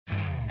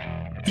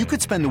You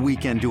could spend the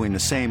weekend doing the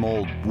same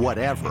old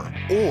whatever,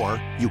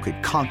 or you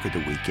could conquer the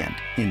weekend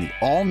in the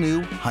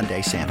all-new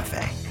Hyundai Santa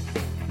Fe.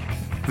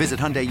 Visit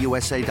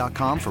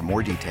HyundaiUSA.com for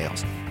more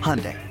details.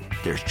 Hyundai,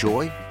 there's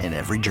joy in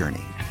every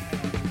journey.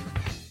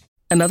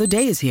 Another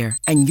day is here,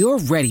 and you're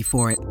ready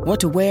for it. What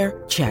to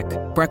wear? Check.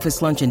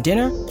 Breakfast, lunch, and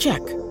dinner? Check.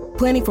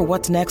 Planning for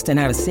what's next and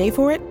how to save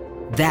for it?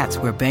 That's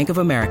where Bank of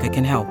America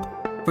can help.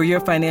 For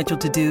your financial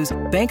to-dos,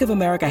 Bank of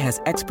America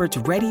has experts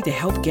ready to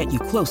help get you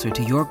closer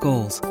to your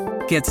goals.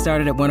 Get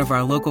started at one of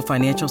our local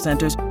financial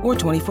centers or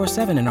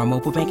 24/7 in our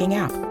mobile banking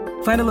app.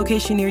 Find a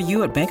location near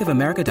you at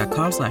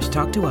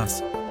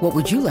bankofamerica.com/talktous. What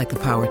would you like the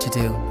power to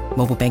do?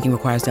 Mobile banking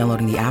requires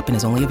downloading the app and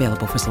is only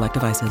available for select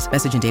devices.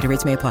 Message and data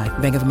rates may apply.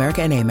 Bank of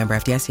America N.A., member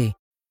FDIC.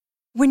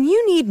 When you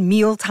need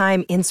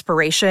mealtime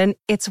inspiration,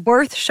 it's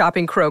worth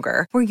shopping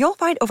Kroger, where you'll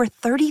find over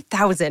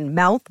 30,000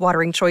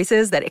 mouth-watering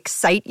choices that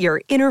excite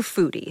your inner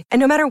foodie. And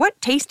no matter what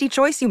tasty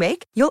choice you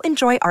make, you'll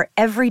enjoy our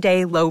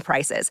everyday low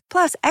prices,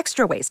 plus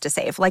extra ways to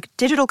save, like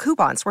digital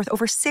coupons worth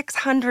over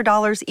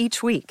 $600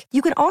 each week.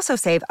 You can also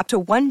save up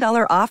to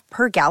 $1 off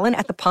per gallon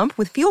at the pump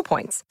with fuel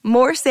points.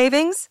 More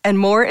savings and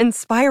more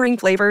inspiring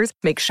flavors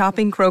make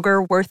shopping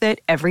Kroger worth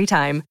it every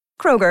time.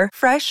 Kroger,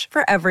 fresh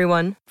for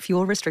everyone.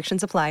 Fuel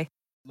restrictions apply.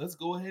 Let's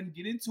go ahead and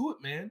get into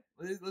it, man.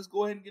 Let's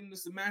go ahead and get into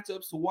some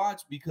matchups to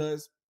watch,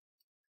 because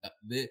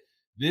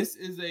this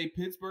is a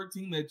Pittsburgh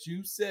team that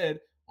you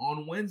said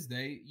on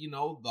Wednesday,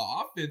 the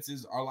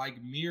offenses are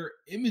like mirror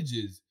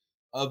images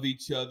of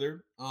each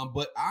other.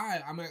 But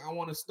I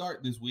want to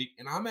start this week,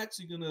 and I'm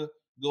actually going to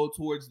go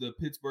towards the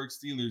Pittsburgh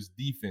Steelers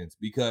defense,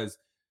 because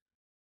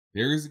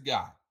there is a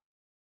guy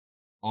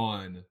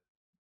on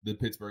the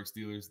Pittsburgh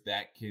Steelers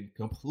that can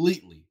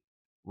completely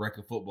wreck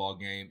a football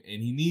game,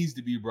 and he needs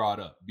to be brought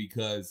up,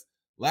 because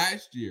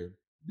last year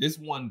this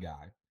one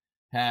guy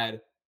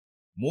had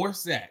more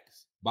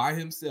sacks by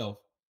himself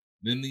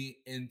than the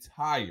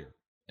entire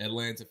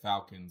Atlanta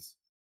Falcons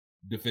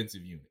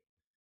defensive unit.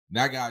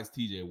 That guy's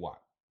TJ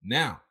Watt.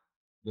 Now,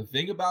 the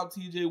thing about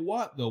TJ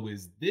Watt, though,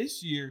 is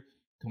this year,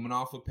 coming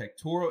off a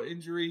pectoral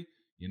injury,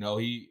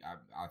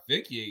 I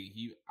think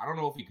he I don't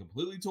know if he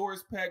completely tore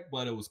his pec,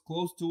 but it was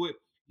close to it.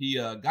 He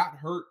got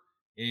hurt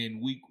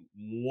in week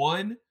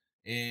 1.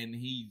 And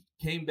he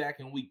came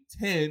back in week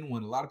 10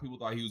 when a lot of people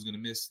thought he was going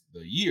to miss the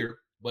year.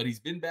 But he's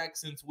been back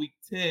since week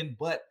 10.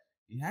 But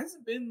he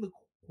hasn't been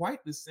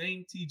quite the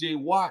same TJ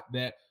Watt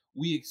that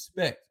we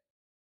expect.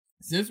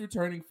 Since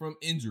returning from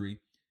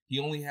injury, he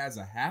only has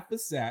a half a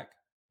sack.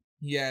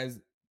 He has,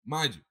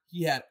 mind you,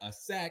 he had a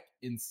sack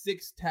in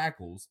 6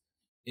 tackles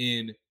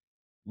in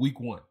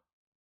week 1.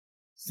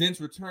 Since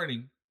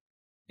returning,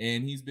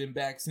 and he's been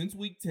back since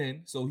week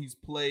 10, so he's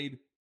played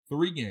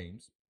 3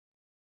 games.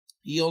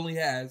 He only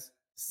has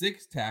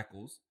 6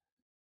 tackles.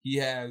 He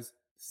has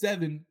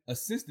 7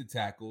 assisted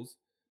tackles.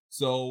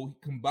 So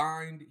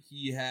combined,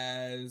 he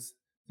has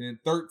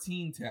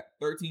 13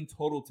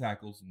 total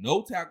tackles.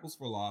 No tackles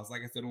for loss.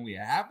 Like I said, only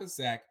a half a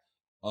sack,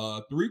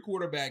 3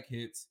 quarterback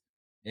hits,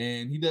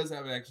 and he does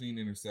have actually an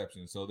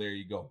interception. So there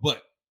you go.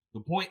 But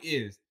the point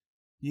is,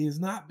 he has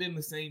not been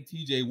the same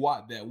TJ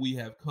Watt that we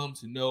have come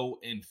to know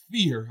and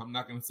fear. I'm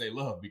not going to say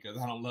love, because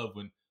I don't love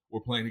when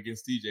we're playing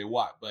against TJ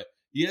Watt, but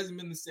he hasn't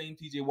been the same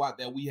TJ Watt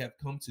that we have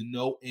come to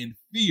know and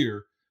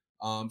fear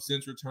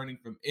since returning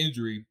from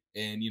injury.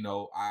 And,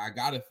 I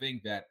got to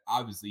think that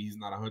obviously he's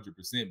not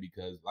 100%,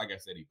 because, like I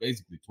said, he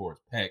basically tore his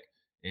pec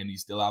and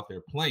he's still out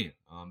there playing.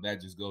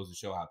 That just goes to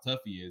show how tough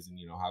he is and,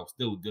 how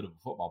still good of a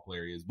football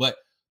player he is. But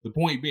the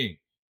point being,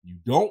 you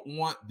don't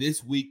want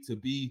this week to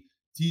be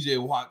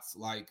TJ Watt's,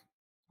 I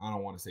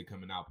don't want to say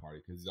coming out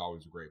party, because he's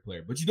always a great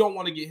player. But you don't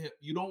want to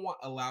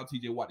allow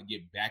TJ Watt to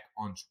get back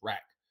on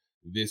track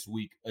this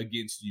week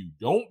against you.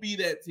 Don't be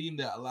that team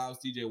that allows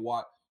TJ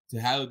Watt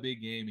to have a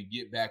big game and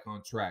get back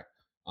on track,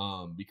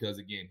 because,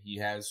 again, he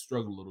has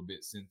struggled a little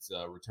bit since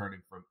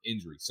returning from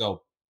injury.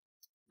 So,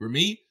 for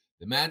me,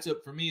 the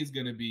matchup for me is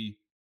going to be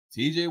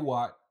TJ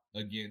Watt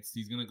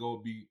he's going to go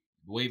be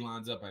the way he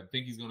lines up. I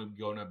think he's going to be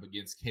going up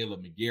against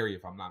Caleb McGarry,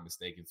 if I'm not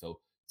mistaken. So,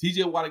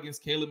 TJ Watt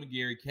against Caleb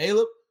McGarry.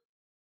 Caleb,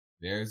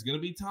 there's going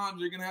to be times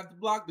you're going to have to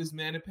block this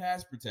man in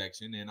pass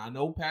protection. And I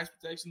know pass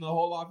protection, the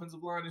whole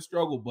offensive line is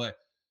struggle, but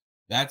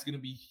that's going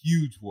to be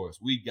huge for us.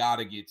 We got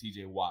to get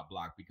TJ Watt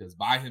blocked, because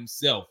by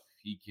himself,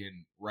 he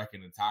can wreck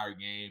an entire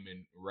game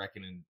and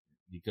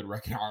he could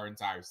wreck our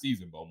entire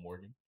season, Bo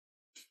Morgan.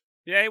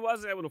 Yeah, he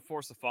wasn't able to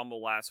force a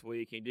fumble last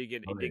week. He did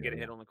get a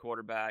hit on the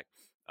quarterback.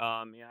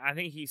 I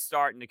think he's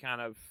starting to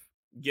kind of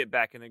get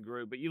back in the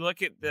groove. But you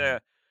look at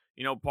the,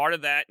 part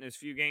of that in his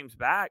few games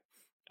back,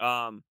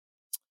 they've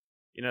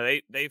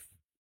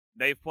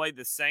played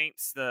the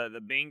Saints,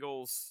 the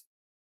Bengals,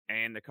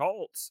 and the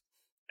Colts.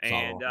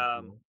 And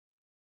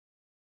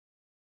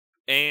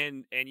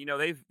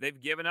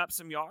they've given up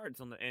some yards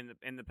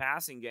in the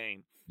passing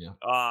game. Yeah.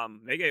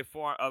 They gave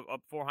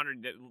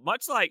 400,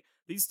 much like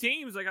these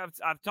teams, like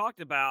I've talked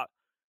about.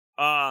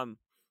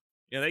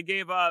 They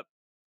gave up.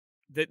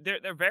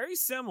 They're very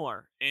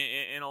similar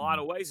in a lot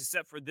of ways,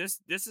 except for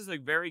this. This is a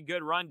very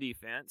good run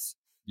defense.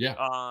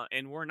 Yeah.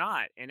 And we're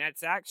not, and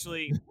that's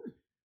actually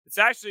It's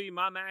actually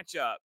my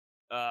matchup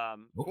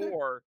Okay.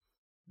 for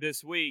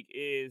this week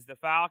is the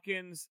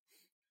Falcons.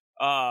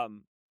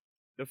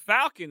 The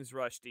Falcons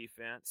rush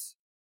defense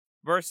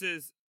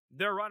versus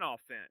their run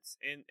offense.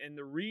 And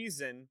the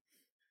reason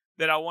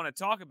that I want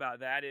to talk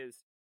about that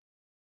is,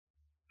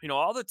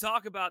 all the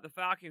talk about the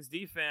Falcons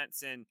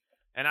defense and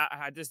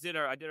I did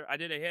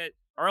a hit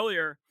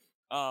earlier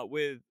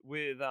with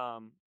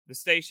the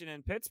station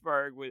in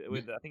Pittsburgh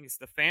with I think it's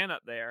the fan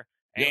up there.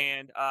 Yep.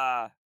 And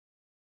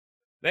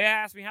they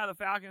asked me how the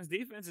Falcons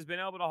defense has been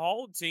able to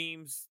hold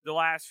teams the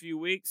last few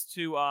weeks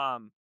to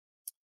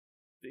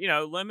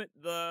limit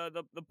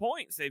the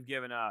points they've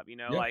given up.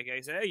 Like I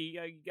say, hey,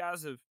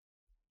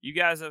 you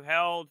guys have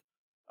held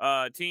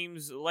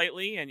teams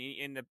lately, and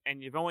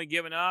you've only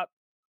given up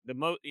the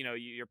most.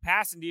 Your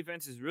passing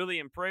defense has really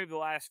improved the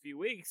last few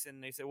weeks.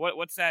 And they said,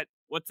 what's that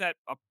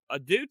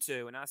due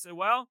to? And I said,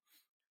 well,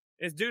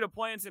 it's due to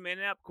playing some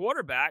inept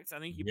quarterbacks. I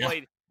think you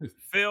played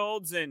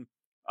Fields and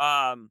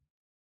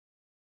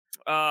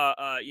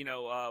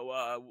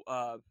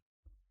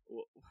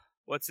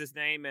what's his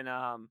name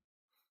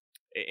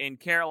in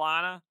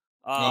Carolina.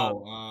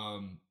 I'll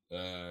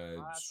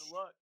have to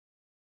look.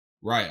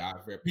 Right,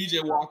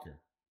 PJ Walker.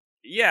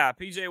 Yeah,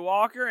 PJ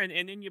Walker,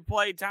 and then you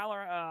played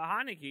Tyler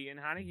Heineke, and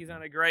Heineke's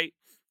not a great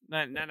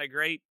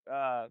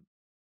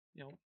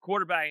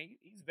quarterback.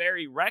 He's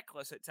very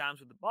reckless at times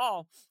with the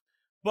ball,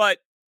 but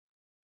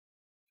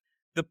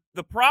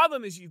the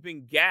problem is you've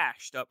been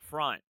gashed up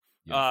front.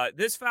 Yeah.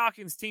 This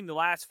Falcons team, the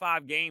last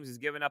 5 games, has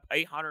given up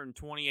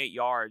 828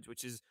 yards,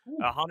 which is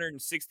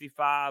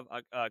 165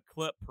 a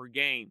clip per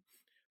game.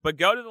 But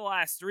go to the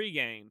last 3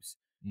 games,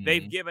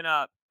 they've given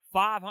up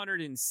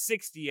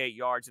 568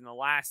 yards in the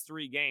last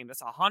 3 games.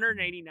 That's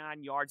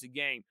 189 yards a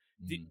game.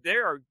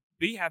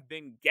 We have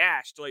been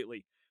gashed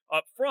lately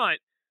up front,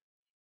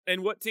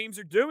 and what teams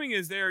are doing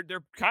is they're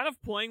kind of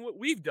playing what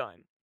we've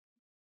done.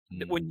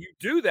 When you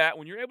do that,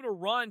 when you're able to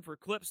run for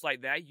clips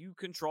like that, you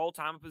control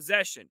time of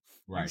possession.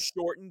 Right. You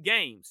shorten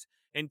games,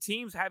 and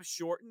teams have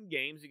shortened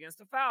games against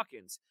the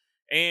Falcons,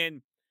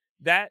 and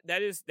that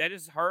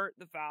has hurt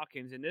the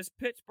Falcons. And this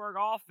Pittsburgh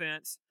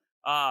offense,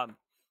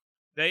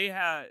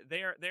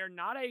 they're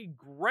not a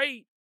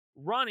great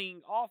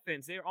running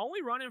offense. They're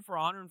only running for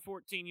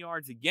 114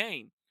 yards a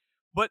game,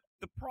 but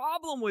the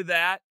problem with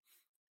that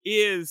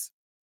is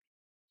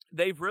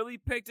they've really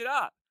picked it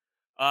up.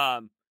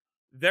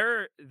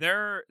 Their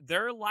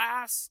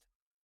last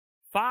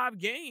 5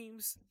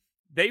 games,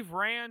 they've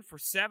ran for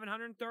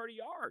 730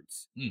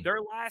 yards. Their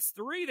last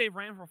 3, they've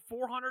ran for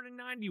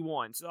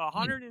 491, so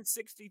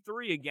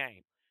 163 a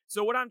game.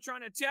 So what I'm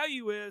trying to tell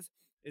you is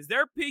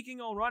they're peaking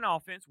on run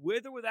offense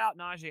with or without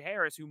Najee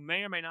Harris, who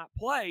may or may not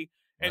play,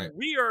 and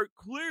we are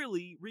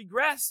clearly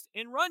regressed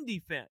in run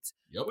defense,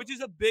 which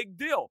is a big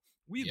deal.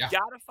 We've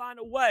got to find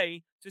a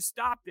way to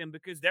stop them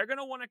because they're going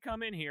to want to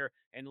come in here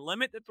and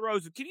limit the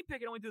throws. Kenny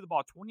Pickett only threw the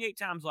ball 28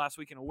 times last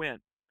week in a win.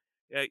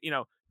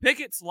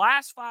 Pickett's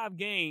last 5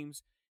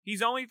 games, he's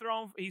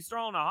thrown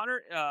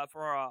 100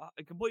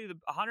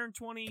 completed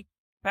 120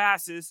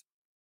 passes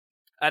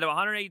out of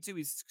 182.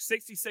 He's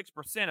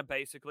 66% of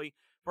basically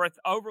for a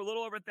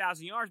little over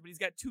 1,000 yards, but he's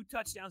got 2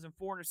 touchdowns and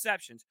 4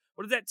 interceptions.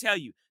 What does that tell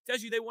you? It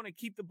tells you they want to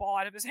keep the ball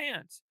out of his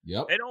hands.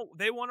 Yep.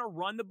 They want to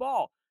run the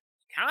ball.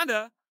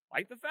 Kinda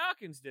like the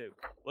Falcons do.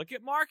 Look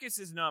at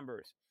Marcus's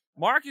numbers.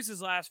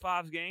 Marcus's last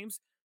 5 games,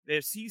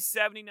 he's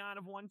 79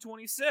 of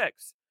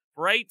 126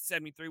 for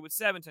 873 with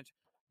 7 touchdowns.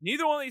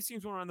 Neither one of these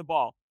teams want to run the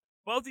ball.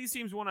 Both these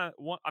teams want to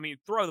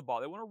throw the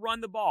ball. They want to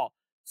run the ball.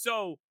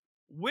 So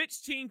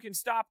which team can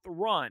stop the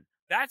run?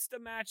 That's the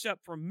matchup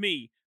for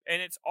me.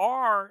 And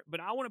but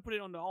I want to put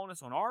it on the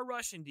onus on our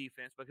rushing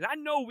defense because I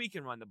know we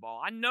can run the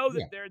ball. I know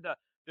that they're the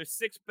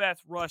 6th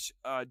best rush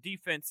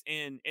defense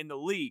in the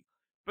league.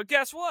 But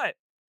guess what?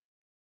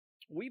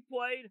 We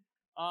played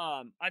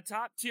a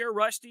top-tier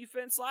rush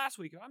defense last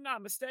week. If I'm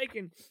not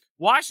mistaken,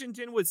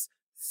 Washington was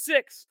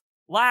 6th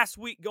last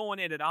week going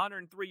in at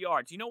 103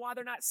 yards. You know why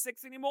they're not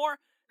 6th anymore?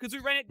 Because we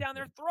ran it down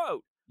their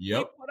throat.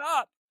 Yep.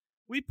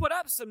 We put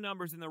up some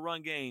numbers in the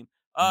run game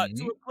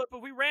to a clip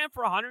of we ran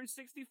for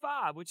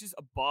 165, which is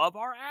above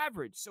our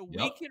average. So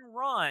we can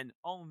run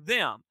on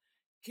them.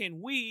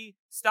 Can we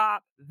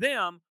stop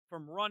them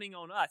from running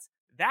on us?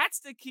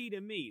 That's the key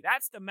to me.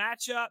 That's the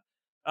matchup.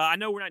 I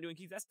know we're not doing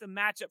keys. That's the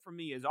matchup for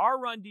me is our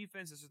run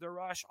defense is the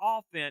rush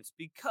offense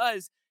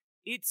because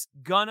it's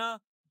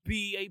gonna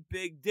be a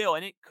big deal.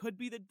 And it could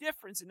be the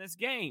difference in this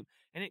game.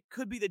 And it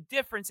could be the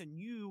difference in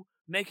you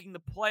making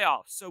the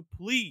playoffs. So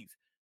please,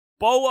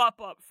 bow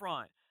up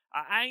front.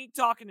 I ain't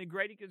talking to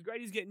Grady because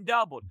Grady's getting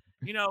doubled.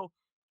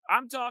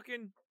 I'm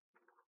talking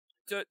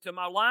to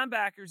my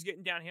linebackers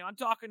getting down here. I'm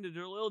talking to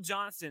Jaleel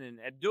Johnson and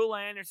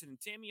Abdullah Anderson and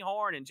Timmy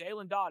Horn and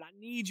Jalen Dodd. I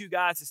need you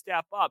guys to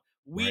step up.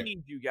 We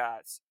need you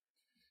guys.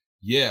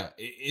 Yeah,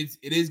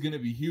 it is going to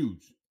be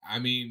huge. I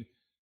mean,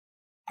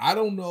 I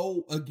don't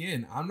know.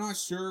 Again, I'm not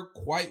sure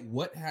quite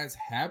what has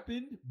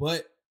happened,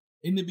 but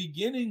in the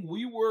beginning,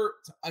 we were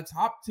a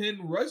top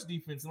 10 rush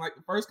defense in like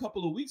the first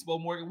couple of weeks, Bo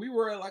Morgan. We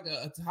were like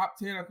a top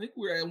 10. I think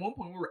we were at one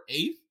point, we were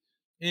 8th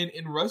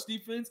in rush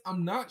defense,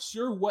 I'm not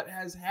sure what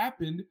has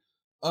happened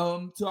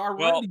to our run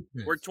Well,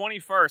 we're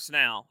defense. 21st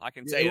now. I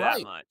can tell Yeah, you that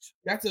right. much.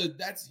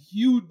 That's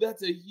huge.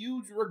 That's a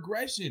huge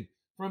regression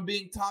from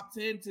being top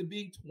 10 to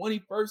being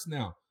 21st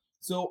now.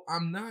 So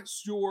I'm not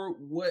sure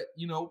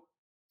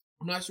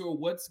I'm not sure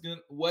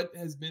what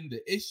has been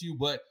the issue,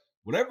 but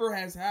whatever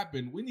has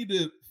happened, we need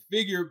to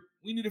figure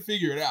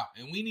it out,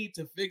 and we need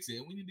to fix it.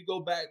 And we need to go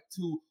back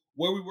to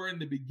where we were in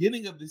the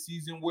beginning of the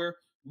season, where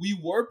we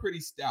were pretty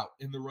stout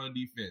in the run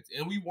defense,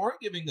 and we weren't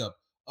giving up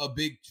a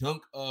big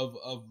chunk of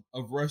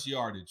rush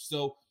yardage.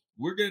 So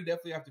we're gonna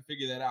definitely have to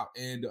figure that out.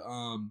 And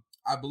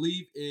I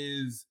believe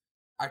is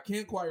I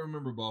can't quite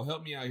remember, Bo.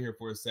 Help me out here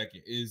for a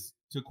second. Is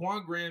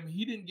Taquan Graham?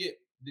 He didn't get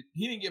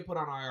put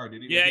on IR,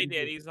 did he? Yeah, he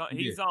did. He's on,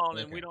 He did.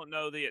 and we Okay. don't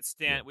know the Yeah.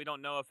 extent. We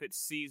don't know if it's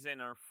season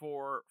or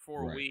for a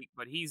Right. week,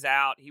 but he's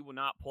out. He will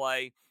not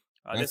play.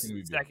 That's This is gonna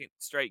the be big. second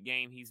straight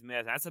game he's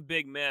missed. That's a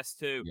big miss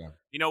too. Yeah.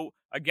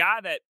 A guy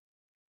that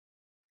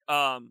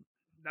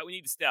we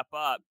need to step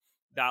up,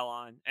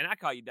 Dylon, and I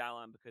call you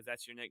Dylon because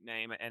that's your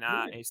nickname, and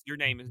Yeah. your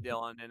name is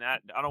Dylan, and I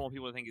don't want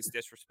people to think it's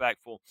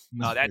disrespectful.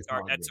 No, That's it's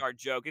all that's good. our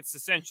joke. It's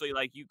essentially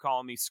like you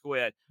calling me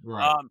Squid.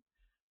 Right. Um,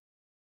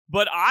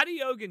 but Adi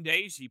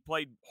Ogundeji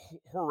played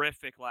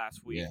horrific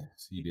last week.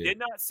 Yes, he He did. did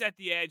not set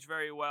the edge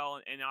very well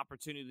in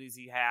opportunities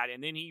he had,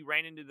 and then he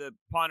ran into the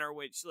punter,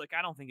 which, look,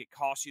 I don't think it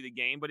cost you the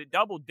game, but it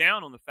doubled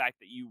down on the fact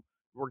that you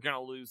were going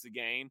to lose the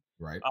game.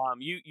 Right.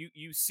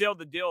 You sealed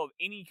the deal of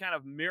any kind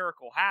of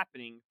miracle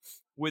happening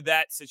with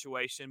that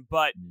situation,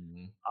 but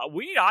Mhm.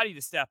 we need Adi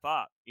to step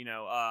up.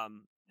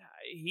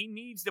 He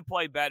needs to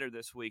play better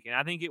this week, and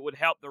I think it would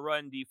help the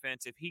run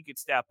defense if he could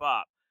step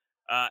up.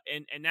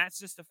 And that's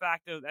just the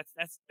fact of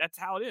that's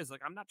how it is.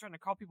 Like, I'm not trying to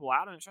call people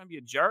out. I'm not trying to be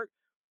a jerk.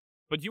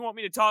 But you want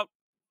me to talk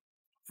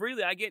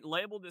freely? I get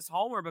labeled this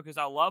homer because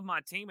I love my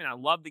team and I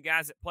love the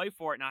guys that play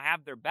for it and I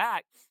have their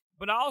back.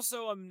 But I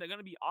also am going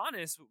to be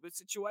honest with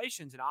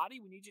situations. And Adi,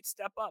 we need you to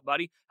step up,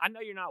 buddy. I know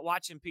you're not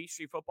watching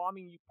Peachtree football. I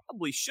mean, you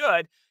probably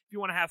should if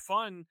you want to have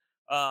fun.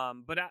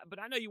 But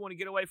I know you want to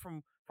get away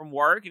from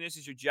work and this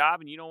is your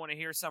job and you don't want to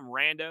hear some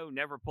rando who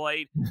never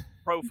played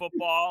pro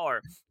football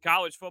or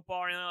college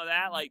football or anything like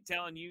that, like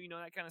telling you,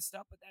 that kind of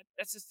stuff. But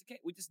that's just the case.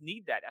 We just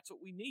need that. That's what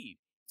we need.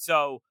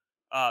 So,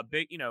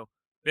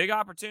 big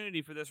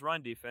opportunity for this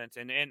run defense.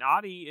 And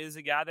Adi is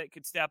a guy that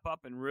could step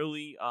up and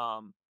really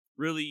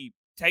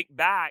take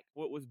back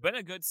what was been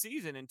a good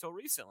season until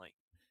recently.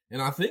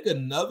 And I think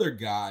another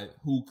guy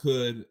who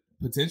could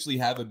potentially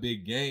have a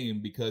big game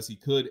because he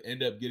could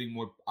end up getting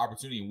more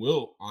opportunity and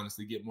will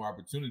honestly get more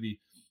opportunity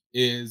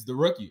is the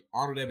rookie,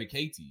 Arnold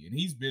Ebiketie. And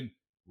he's been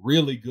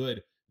really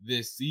good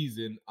this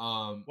season.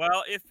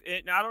 Well,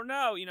 I don't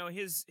know,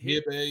 his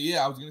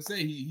Yeah, I was gonna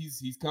say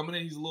he's coming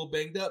in. He's a little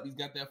banged up. He's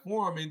got that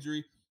forearm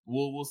injury.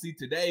 We'll see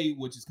today,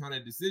 which is kind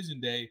of decision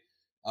day,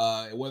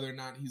 whether or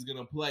not he's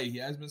gonna play. He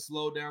has been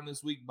slowed down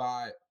this week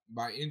by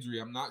injury.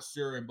 I'm not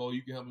sure, and Bo,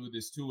 you can help me with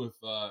this too if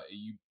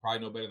you probably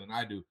know better than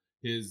I do.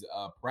 His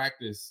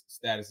practice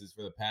statuses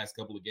for the past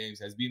couple of games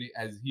has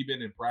he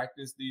been in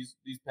practice these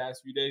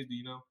past few days? Do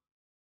you know?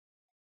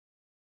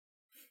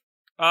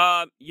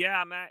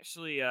 Yeah, I'm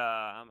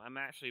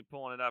actually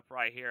pulling it up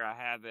right here. I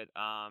have it.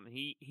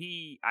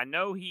 I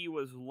know he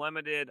was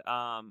limited.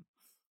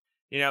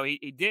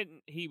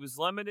 He was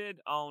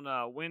limited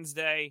on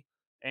Wednesday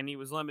and he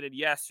was limited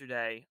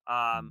yesterday.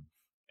 And,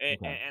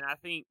 Okay. and I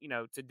think,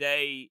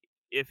 today,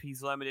 if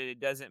he's limited, it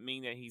doesn't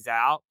mean that he's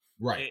out.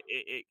 Right.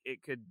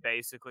 It could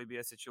basically be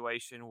a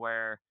situation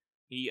where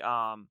he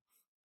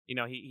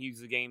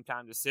he's a game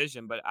time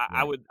decision, but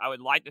I Right.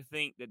 would like to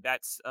think that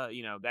that's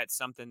that's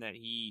something that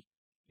he,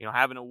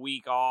 having a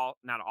week off,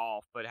 not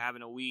off, but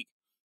having a week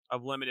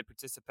of limited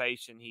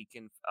participation, he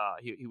can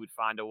he would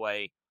find a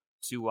way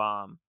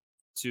to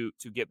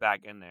get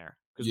back in there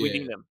because we Yeah.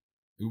 need him.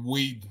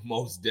 We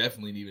most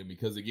definitely need him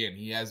because again,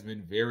 he has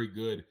been very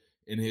good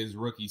in his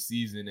rookie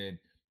season, and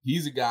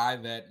he's a guy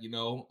that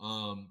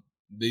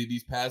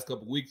these past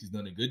couple weeks he's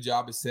done a good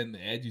job of setting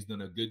the edge. He's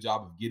done a good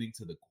job of getting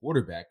to the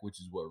quarterback, which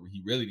is what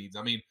he really needs.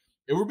 I mean,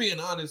 if we're being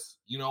honest,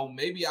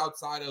 maybe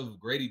outside of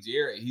Grady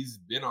Jarrett, he's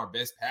been our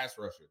best pass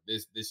rusher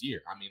this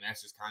year. I mean,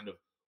 that's just kind of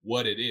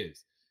what it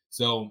is.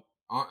 So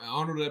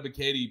Arnold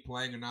Ebiketie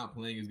playing or not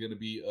playing is going to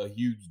be a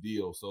huge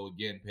deal. So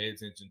again, pay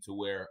attention to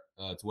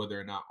whether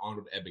or not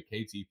Arnold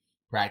Ebiketie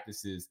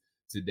practices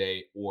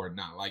today or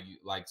not.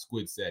 Like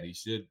Squid said, he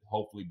should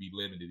hopefully be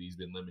limited. He's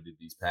been limited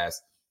these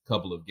past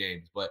couple of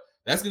games, but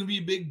that's going to be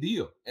a big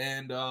deal.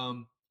 And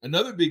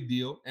another big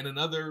deal and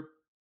another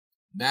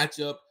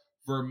matchup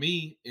for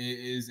me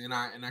is, and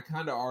I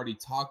kind of already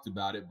talked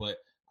about it, but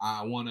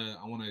I want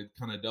to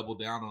kind of double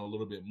down on a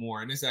little bit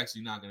more. And it's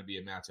actually not going to be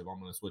a matchup. I'm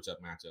going to switch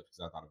up matchups because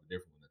I thought of a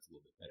different one that's a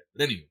little bit better.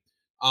 But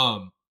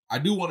anyway, I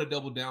do want to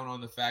double down on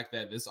the fact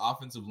that this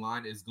offensive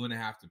line is going to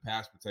have to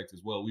pass protect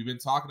as well. We've been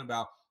talking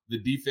about the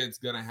defense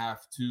going to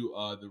have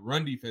to, the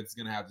run defense is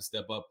going to have to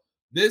step up.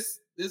 This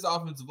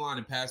offensive line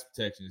and pass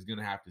protection is going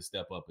to have to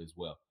step up as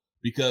well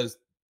because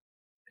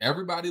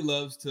everybody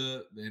loves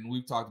to, and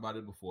we've talked about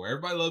it before,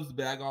 everybody loves to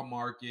bag on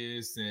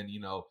Marcus and,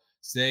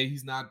 say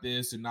he's not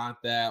this or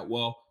not that.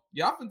 Well,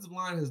 the offensive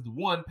line has the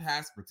one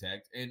pass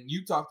protect, and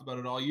you talked about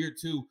it all year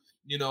too.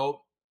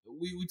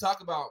 We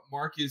talk about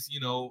Marcus,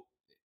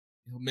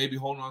 maybe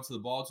holding on to the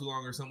ball too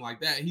long or something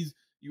like that.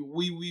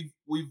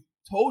 We've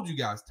told you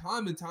guys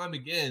time and time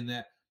again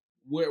that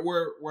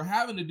we're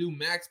having to do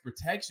max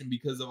protection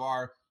because of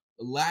our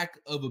lack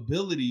of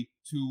ability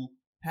to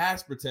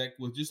pass protect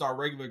with just our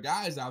regular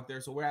guys out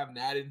there. So we're having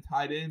to add in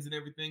tight ends and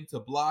everything to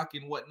block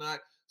and whatnot.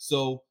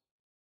 So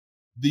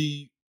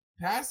the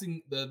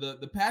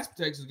the pass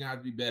protection is gonna have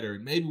to be better.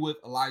 And maybe with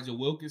Elijah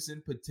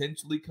Wilkinson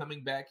potentially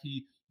coming back,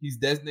 he's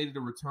designated a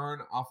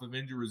return off of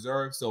injured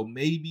reserve. So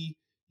maybe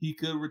he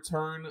could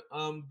return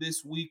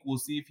this week. We'll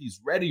see if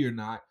he's ready or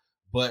not.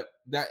 But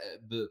that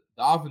the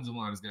offensive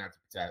line is gonna have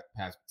to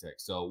pass protect.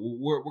 So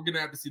we're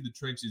gonna have to see the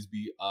trenches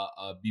be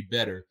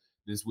better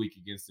this week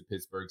against the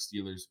Pittsburgh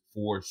Steelers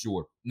for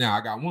sure. Now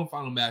I got one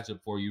final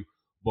matchup for you,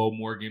 Bo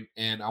Morgan,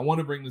 and I want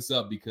to bring this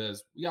up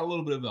because we got a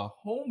little bit of a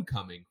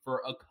homecoming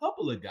for a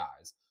couple of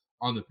guys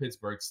on the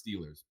Pittsburgh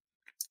Steelers.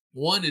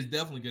 One is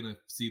definitely gonna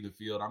see the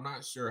field. I'm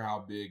not sure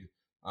how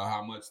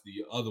much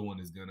the other one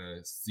is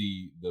gonna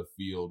see the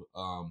field.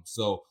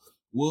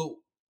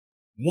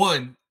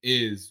 One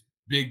is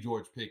Big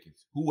George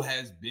Pickens, who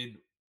has been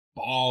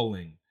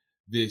balling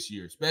this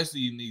year,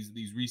 especially in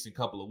these recent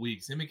couple of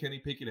weeks. Him and Kenny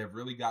Pickett have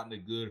really gotten a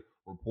good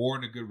rapport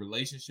and a good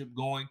relationship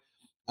going.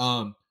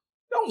 Don't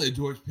let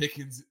George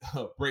Pickens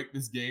break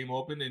this game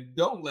open, and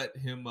don't let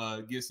him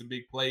get some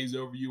big plays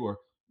over you, or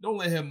don't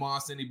let him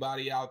moss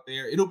anybody out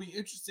there. It'll be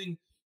interesting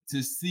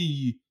to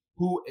see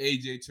who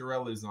AJ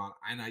Terrell is on,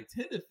 and I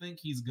tend to think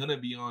he's gonna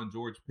be on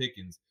George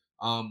Pickens.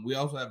 We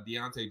also have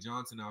Deontay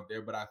Johnson out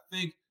there, but I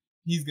think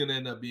he's gonna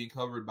end up being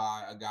covered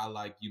by a guy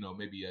like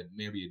maybe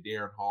a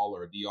Darren Hall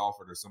or a D.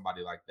 Alford or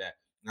somebody like that.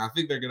 And I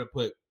think they're gonna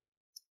put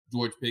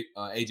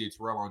AJ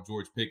Terrell on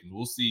George Pickens.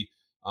 We'll see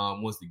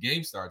once the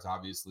game starts,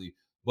 obviously,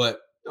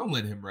 but don't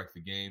let him wreck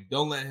the game.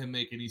 Don't let him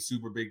make any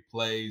super big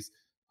plays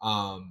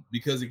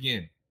because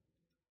again,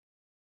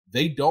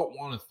 they don't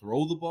want to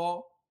throw the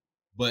ball,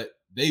 but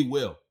they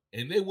will,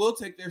 and they will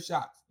take their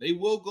shots. They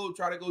will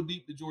try to go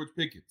deep to George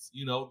Pickens.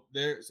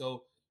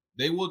 So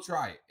they will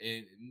try it,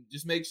 and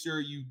just make sure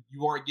you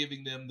aren't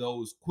giving them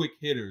those quick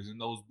hitters and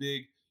those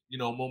big,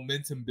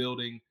 momentum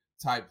building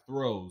type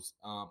throws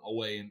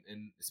away,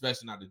 and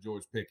especially not to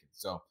George Pickens.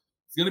 So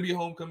it's going to be a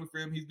homecoming for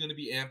him. He's going to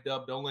be amped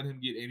up. Don't let him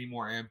get any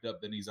more amped up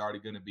than he's already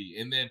going to be.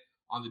 And then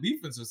on the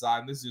defensive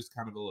side, and this is just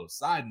kind of a little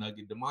side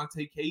nugget,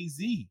 Damontae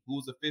KZ, who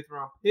was a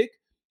 5th-round pick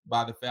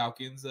by the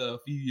Falcons a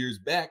few years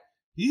back,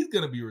 he's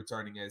going to be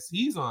returning as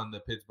he's on the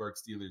Pittsburgh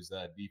Steelers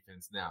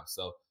defense now.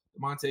 So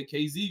Damontae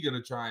KZ going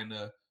to try and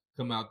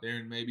come out there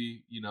and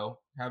maybe,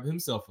 have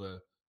himself a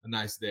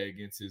nice day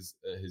against his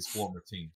former team.